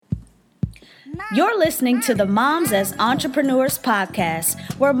You're listening to the Moms as Entrepreneurs podcast,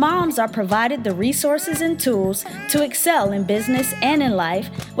 where moms are provided the resources and tools to excel in business and in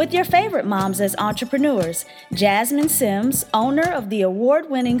life with your favorite moms as entrepreneurs, Jasmine Sims, owner of the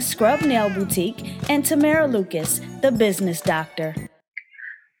award-winning Scrub Nail Boutique, and Tamara Lucas, the business doctor.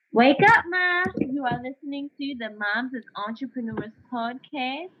 Wake up, Ma! You are listening to the Moms as Entrepreneurs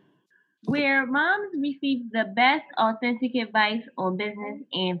podcast, where moms receive the best authentic advice on business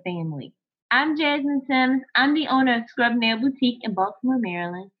and family. I'm Jasmine Sims. I'm the owner of Scrub Nail Boutique in Baltimore,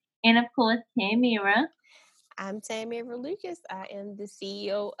 Maryland. And of course, Tamara. I'm Tamara Lucas. I am the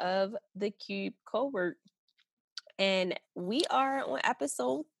CEO of The Cube Cowork. And we are on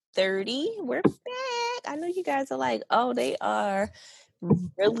episode 30. We're back. I know you guys are like, oh, they are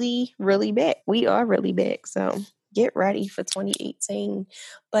really, really back. We are really back. So get ready for 2018.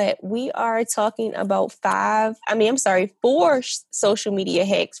 But we are talking about four social media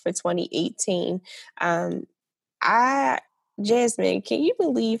hacks for 2018. Jasmine, can you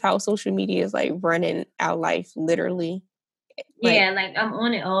believe how social media is like running our life literally? Yeah, like I'm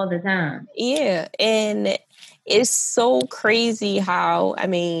on it all the time. Yeah. And it's so crazy how,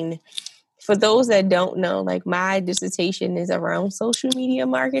 for those that don't know, like my dissertation is around social media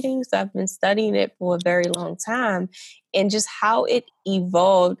marketing. So I've been studying it for a very long time. And just how it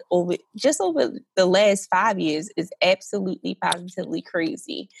evolved over the last 5 years is absolutely positively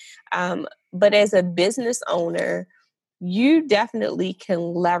crazy. But as a business owner, you definitely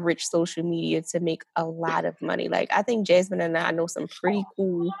can leverage social media to make a lot of money. Like I think Jasmine and I know some pretty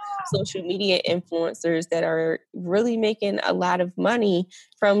cool social media influencers that are really making a lot of money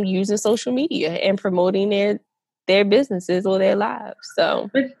from using social media and promoting their businesses or their lives. So,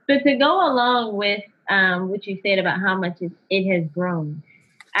 but to go along with what you said about how much it has grown,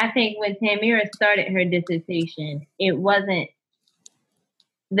 I think when Tamira started her dissertation, it wasn't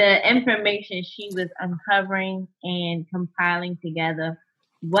the information she was uncovering and compiling together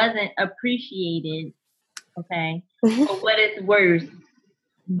wasn't appreciated, okay, for what it's worth.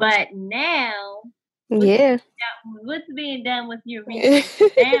 But now, what's being done with your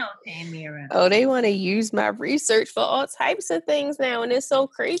research now, Tamira? Oh, they want to use my research for all types of things now. And it's so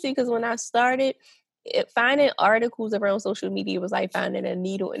crazy because when I started, finding articles around social media was like finding a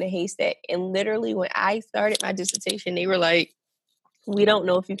needle in a haystack. And literally when I started my dissertation, they were like, we don't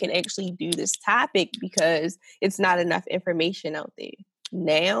know if you can actually do this topic because it's not enough information out there.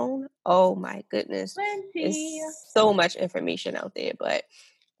 Now, oh my goodness, there's so much information out there, but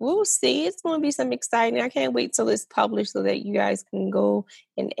we'll see. It's going to be some exciting. I can't wait till it's published so that you guys can go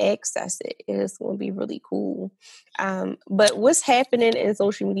and access it. It's going to be really cool. But what's happening in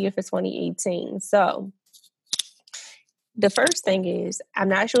social media for 2018? So the first thing is, I'm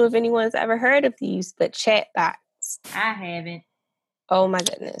not sure if anyone's ever heard of these, but chatbots. I haven't. Oh my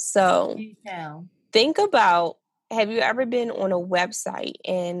goodness. So think about, have you ever been on a website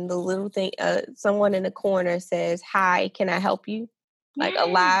and the little thing, someone in the corner says, hi, can I help you? Like a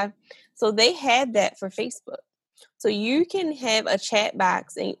live. So they had that for Facebook. So you can have a chat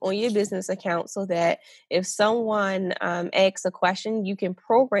box on your business account so that if someone asks a question, you can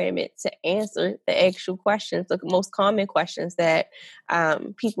program it to answer the actual questions, the most common questions that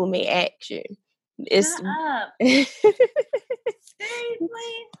people may ask you. Shut up. Seriously?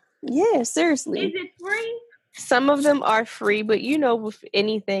 Yeah, seriously. Is it free? Some of them are free, but with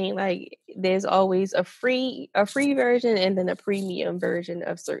anything, like there's always a free version and then a premium version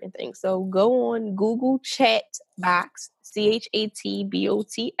of certain things. So go on Google Chatbots, ChatBots,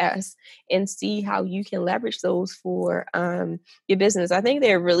 and see how you can leverage those for your business. I think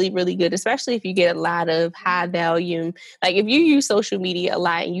they're really, really good, especially if you get a lot of high volume. Like if you use social media a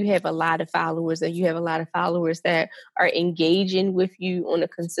lot and you have a lot of followers and you have a lot of followers that are engaging with you on a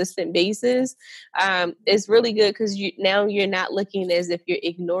consistent basis, it's really good because you're not looking as if you're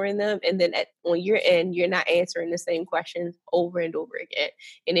ignoring them, and then on your end you're not answering the same questions over and over again.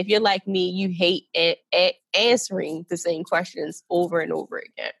 And if you're like me, you hate answering the same questions over and over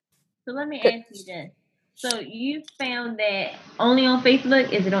again. So let me ask you this. So you found that only on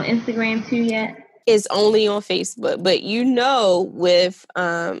Facebook? Is it on Instagram too yet? It's only on Facebook, but with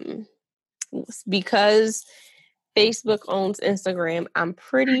because Facebook owns Instagram, I'm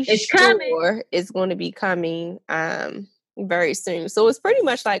pretty sure it's going to be coming very soon. So it's pretty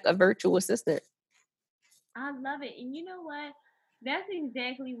much like a virtual assistant. I love it. And you know what? That's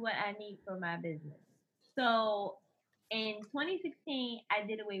exactly what I need for my business. So in 2016, I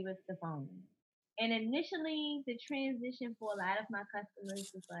did away with the phone. And initially, the transition for a lot of my customers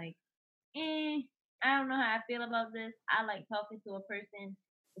was like, I don't know how I feel about this. I like talking to a person.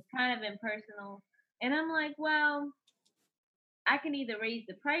 It's kind of impersonal. And I'm like, well, I can either raise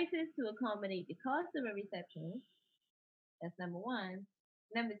the prices to accommodate the cost of a receptionist. That's number one.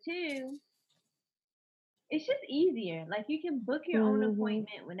 Number two, it's just easier. Like you can book your own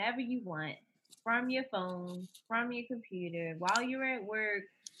appointment whenever you want from your phone, from your computer, while you're at work,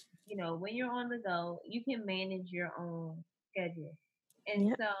 when you're on the go, you can manage your own schedule.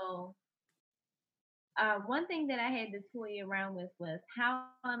 And so one thing that I had to toy around with was how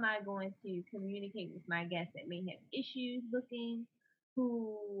am I going to communicate with my guests that may have issues booking,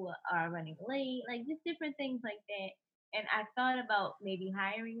 who are running late, like just different things like that. And I thought about maybe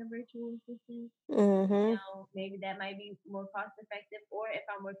hiring a virtual assistant. Maybe that might be more cost effective. Or if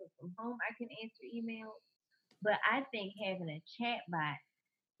I'm working from home, I can answer emails. But I think having a chat bot,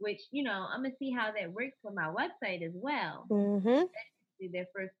 which, I'm going to see how that works for my website as well. That's their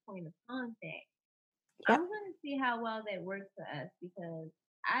first point of contact. I'm going to see how well that works for us because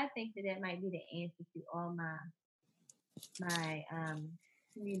I think that might be the answer to all my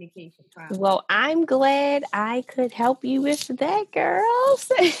communication problems. Well, I'm glad I could help you with that, girls.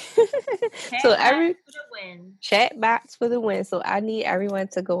 So chat box for the win. So I need everyone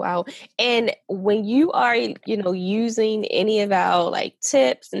to go out. And when you are, using any of our like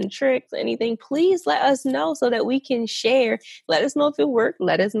tips and tricks, anything, please let us know so that we can share. Let us know if it worked.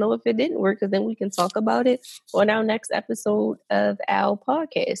 Let us know if it didn't work, because then we can talk about it on our next episode of our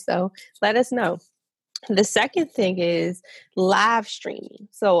podcast. So let us know. The second thing is live streaming.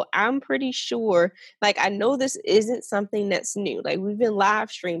 So I'm pretty sure, like, I know this isn't something that's new. Like, we've been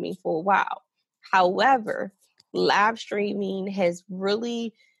live streaming for a while. However, live streaming has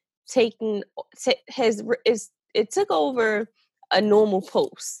really it took over a normal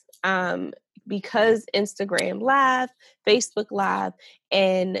post because Instagram Live, Facebook Live,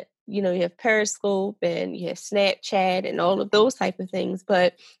 and you have Periscope and you have Snapchat and all of those type of things,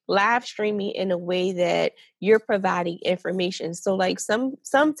 but live streaming in a way that you're providing information. So like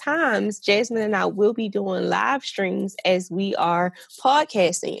sometimes Jasmine and I will be doing live streams as we are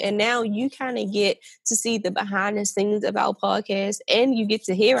podcasting. And now you kind of get to see the behind the scenes of our podcast, and you get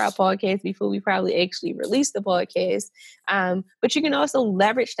to hear our podcast before we probably actually release the podcast. But you can also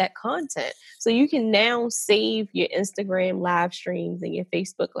leverage that content. So you can now save your Instagram live streams and your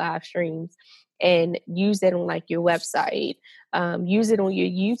Facebook live streams and use that on like your website, use it on your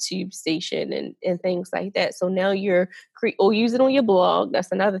YouTube station and things like that. So now or use it on your blog.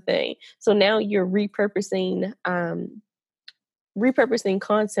 That's another thing. So now you're repurposing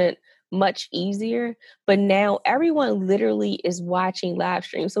content much easier, but now everyone literally is watching live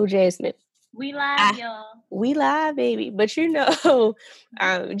streams. So Jasmine, we live, y'all. We live, baby. But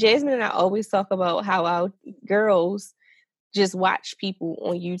Jasmine and I always talk about how our girls just watch people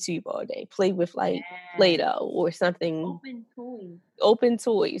on YouTube all day, play with like Play-Doh or something. Open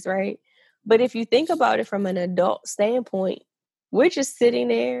toys, right? But if you think about it from an adult standpoint, we're just sitting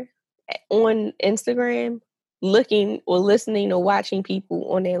there on Instagram looking or listening or watching people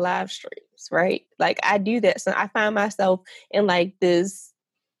on their live streams, right? Like I do that. So I find myself in like this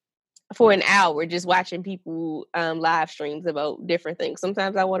for an hour just watching people live streams about different things.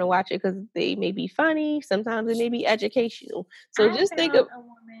 Sometimes I want to watch it because they may be funny. Sometimes it may be educational. So just think of a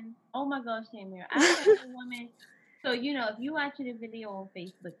woman. Oh my gosh, Tamara. I found a woman. So, if you watch a video on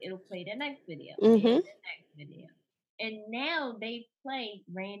Facebook, it'll play the next video. The next video. And now they play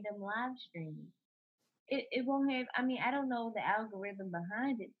random live streams. It won't have, I don't know the algorithm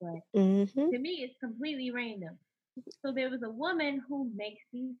behind it, but to me, it's completely random. So there was a woman who makes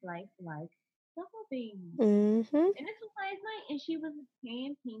these like doll babies. And this was last night, and she was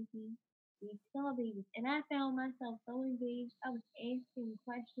hand painting these doll babies. And I found myself so engaged. I was asking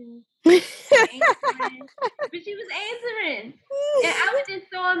questions, but she was answering. And I was just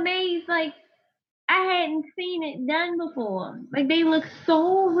so amazed, like I hadn't seen it done before. Like they look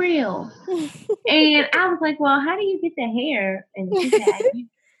so real. And I was like, well, how do you get the hair? And she said,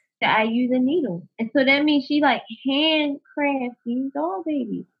 I use a needle. And so that means she like handcrafts these doll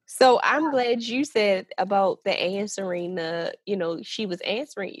babies. So I'm glad you said about the answering, she was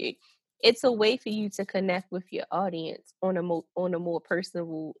answering you. It's a way for you to connect with your audience on a more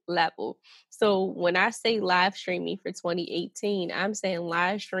personal level. So when I say live streaming for 2018, I'm saying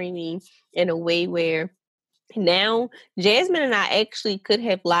live streaming in a way where now Jasmine and I actually could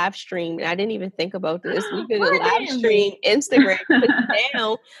have live streamed. I didn't even think about this. We could have live streamed Instagram. But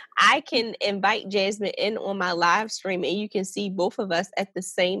now I can invite Jasmine in on my live stream and you can see both of us at the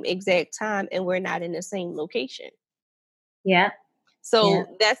same exact time and we're not in the same location. Yeah. So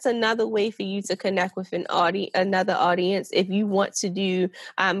that's another way for you to connect with another audience. If you want to do,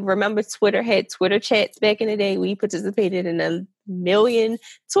 remember Twitter had Twitter chats back in the day. We participated in 1 million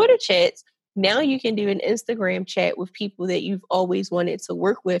Twitter chats. Now you can do an Instagram chat with people that you've always wanted to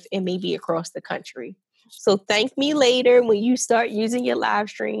work with and maybe across the country. So thank me later when you start using your live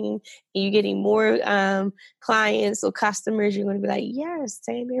stream and you're getting more clients or customers. You're going to be like, yes,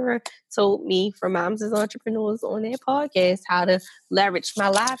 Tamara told me from Moms as Entrepreneurs on their podcast how to leverage my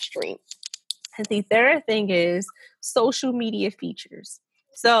live stream. And the third thing is social media features.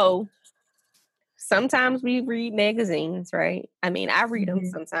 So sometimes we read magazines, right? I mean, I read them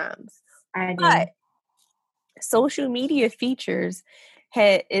sometimes. I do. But social media features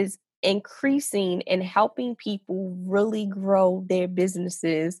is increasing and helping people really grow their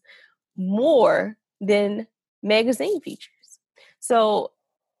businesses more than magazine features. So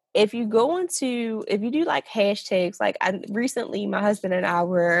if you do like hashtags, like recently my husband and I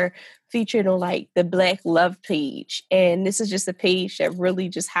were featured on like the Black Love page. And this is just a page that really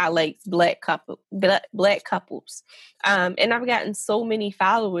just highlights black couples. And I've gotten so many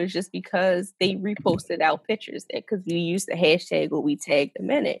followers just because they reposted our pictures because we used the hashtag or we tagged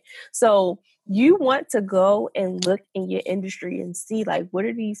them in it. So you want to go and look in your industry and see like what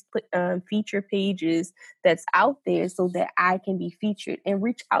are these feature pages that's out there so that I can be featured and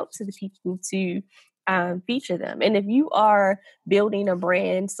reach out to the people to feature them. And if you are building a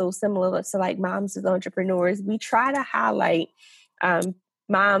brand so similar to like Moms as Entrepreneurs, we try to highlight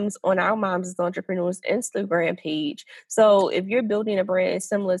moms on our Moms as Entrepreneurs Instagram page. So if you're building a brand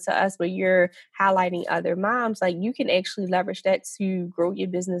similar to us where you're highlighting other moms, like you can actually leverage that to grow your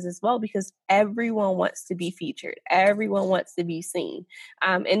business as well, because everyone wants to be featured. Everyone wants to be seen.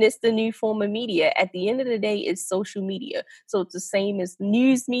 And it's the new form of media. At the end of the day, it's social media. So it's the same as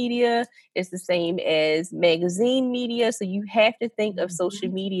news media. It's the same as magazine media. So you have to think of social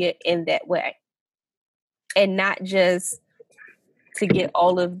media in that way and not just to get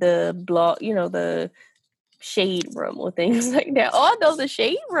all of the the shade room or things like that. Although the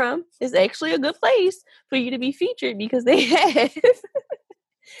shade room is actually a good place for you to be featured because they have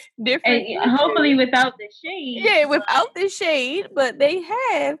different and hopefully without the shade. Yeah, without the shade, but they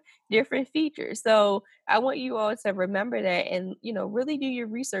have different features. So I want you all to remember that and, really do your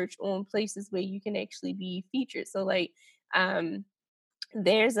research on places where you can actually be featured. So like,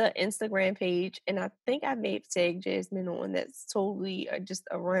 there's an Instagram page, and I think I may have tagged Jasmine on that's totally just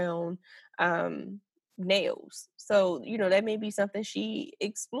around nails. So, that may be something she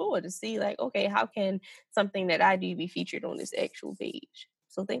explored to see like, okay, how can something that I do be featured on this actual page?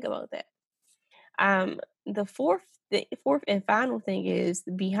 So think about that. The fourth and final thing is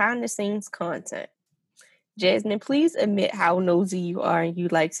behind the scenes content. Jasmine, please admit how nosy you are and you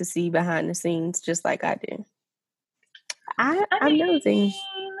like to see behind the scenes just like I do. I'm nosy.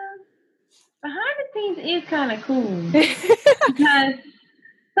 Behind the scenes is kind of cool because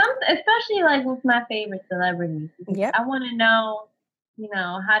especially like with my favorite celebrities. Yep. I want to know,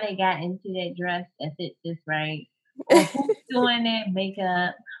 how they got into that dress that fits just right, or who's doing their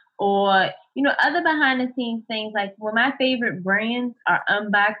makeup, or other behind the scenes things. Like when my favorite brands are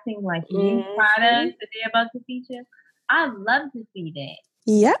unboxing like new products that they're about to feature, I'd love to see that.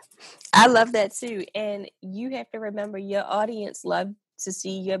 Yep, I love that too. And you have to remember your audience love to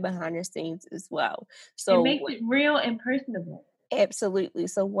see your behind the scenes as well. So it makes it real and personable. Absolutely.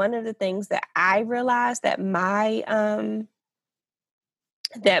 So one of the things that I realized that my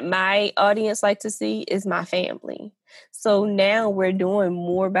audience like to see is my family. So now we're doing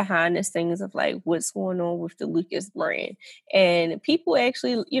more behind the scenes of like what's going on with the Lucas brand. And people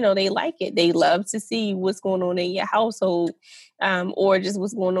actually, they like it. They love to see what's going on in your household or just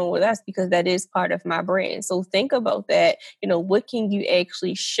what's going on with us because that is part of my brand. So think about that. What can you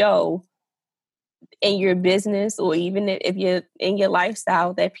actually show in your business or even if you're in your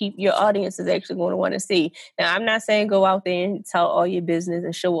lifestyle that your audience is actually going to want to see. Now, I'm not saying go out there and tell all your business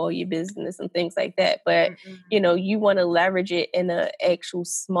and show all your business and things like that, but you want to leverage it in an actual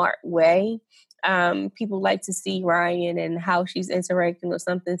smart way. People like to see Ryan and how she's interacting with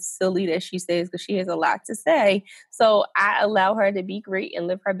something silly that she says because she has a lot to say. So I allow her to be great and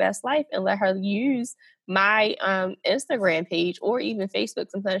live her best life and let her use my Instagram page or even Facebook.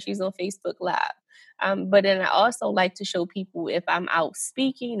 Sometimes she's on Facebook Live. But then I also like to show people if I'm out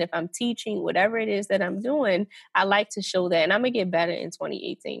speaking, if I'm teaching, whatever it is that I'm doing, I like to show that. And I'm going to get better in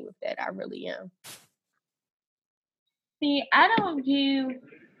 2018 with that. I really am. See, I don't do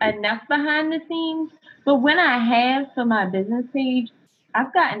enough behind the scenes, but when I have for my business page,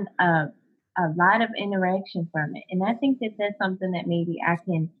 I've gotten a lot of interaction from it. And I think that that's something that maybe I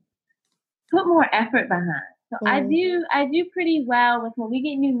can put more effort behind. So I do pretty well with when we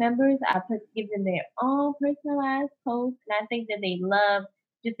get new members, give them their own personalized post. And I think that they love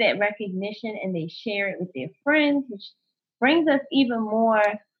just that recognition and they share it with their friends, which brings us even more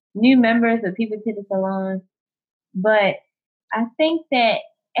new members of people to the salon. But I think that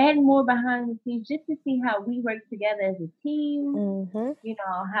add more behind the scenes just to see how we work together as a team. Mm-hmm. You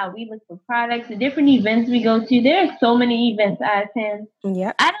know, how we look for products, the different events we go to. There are so many events I attend.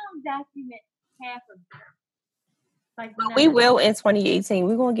 Yep. I don't document half of them. Like we will in 2018.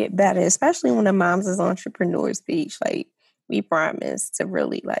 We're gonna get better, especially when the Moms as Entrepreneurs page. Like, we promise to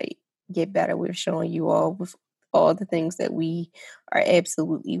really like get better with showing you all with all the things that we are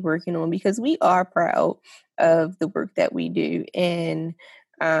absolutely working on, because we are proud of the work that we do, and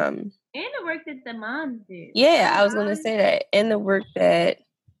the work that the moms do. Yeah, I was gonna say that, and the work that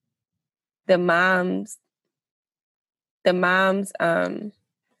the moms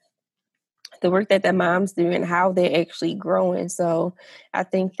the work that the moms do and how they're actually growing. So I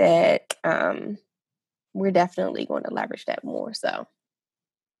think that we're definitely going to leverage that more. So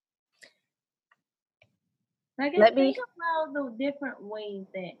I guess think about the different ways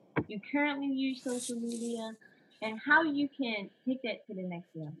that you currently use social media and how you can take that to the next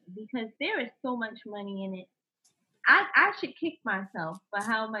level, because there is so much money in it. I should kick myself for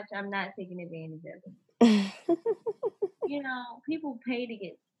how much I'm not taking advantage of it. You know, people pay to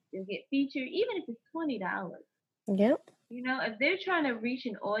get featured, even if it's $20. Yep. You know, if they're trying to reach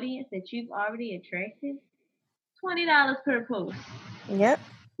an audience that you've already attracted, $20 per post. Yep.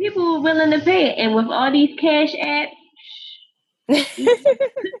 People are willing to pay it, and with all these cash apps,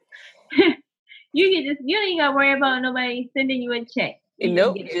 you ain't gotta worry about nobody sending you a check.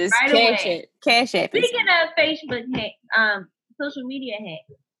 Nope, just right cash away. Cash app. Speaking of Facebook hack, social media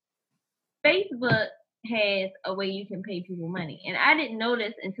hacks, Facebook has a way you can pay people money, and I didn't know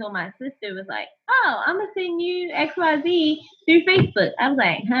this until my sister was like, "Oh, I'm gonna send you XYZ through Facebook." I was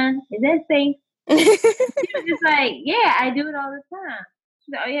like, "Huh? Is that safe?" She was just like, "Yeah, I do it all the time."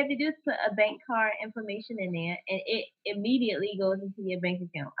 So all you have to do is put a bank card information in there, and it immediately goes into your bank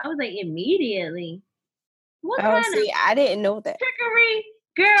account. I was like, immediately? What kind of I didn't know that. Trickery,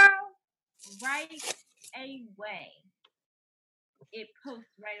 girl, right away. It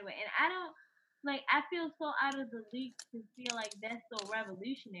posts right away. And I don't, I feel so out of the loop to feel like that's so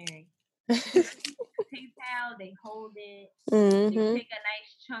revolutionary. PayPal, they hold it. Mm-hmm. They take a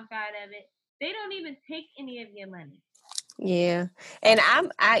nice chunk out of it. They don't even take any of your money. Yeah. And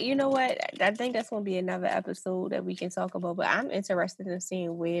you know what? I think that's going to be another episode that we can talk about, but I'm interested in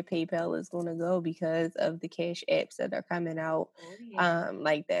seeing where PayPal is going to go because of the cash apps that are coming out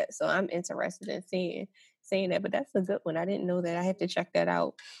like that. So I'm interested in seeing that, but that's a good one. I didn't know that. I have to check that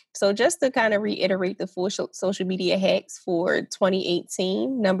out. So just to kind of reiterate the full social media hacks for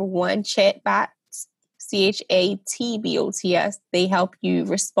 2018, number one, chatbots. CHATBOTS. They help you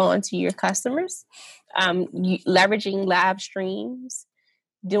respond to your customers. Leveraging live streams,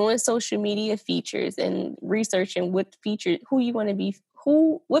 doing social media features, and researching what page you want to be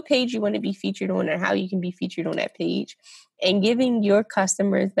featured on, and how you can be featured on that page, and giving your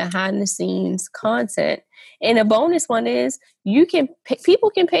customers behind the scenes content. And a bonus one is people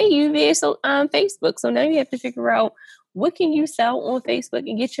can pay you via Facebook. So now you have to figure out what can you sell on Facebook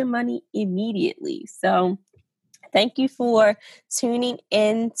and get your money immediately. So thank you for tuning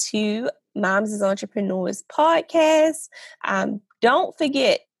in to Moms as Entrepreneurs podcast. Don't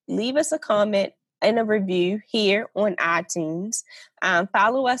forget, leave us a comment and a review here on iTunes.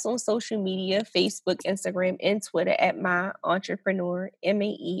 Follow us on social media, Facebook, Instagram, and Twitter at My Entrepreneur,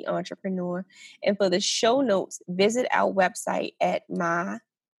 MAE Entrepreneur. And for the show notes, visit our website at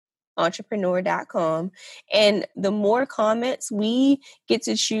myentrepreneur.com. And the more comments, we get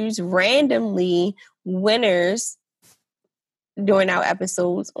to choose randomly winners during our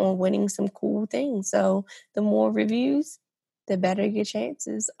episodes on winning some cool things. So the more reviews, the better your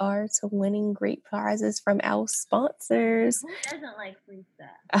chances are to winning great prizes from our sponsors. Who doesn't like free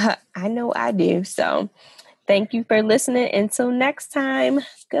stuff? I know I do. So thank you for listening. Until next time,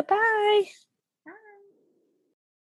 goodbye.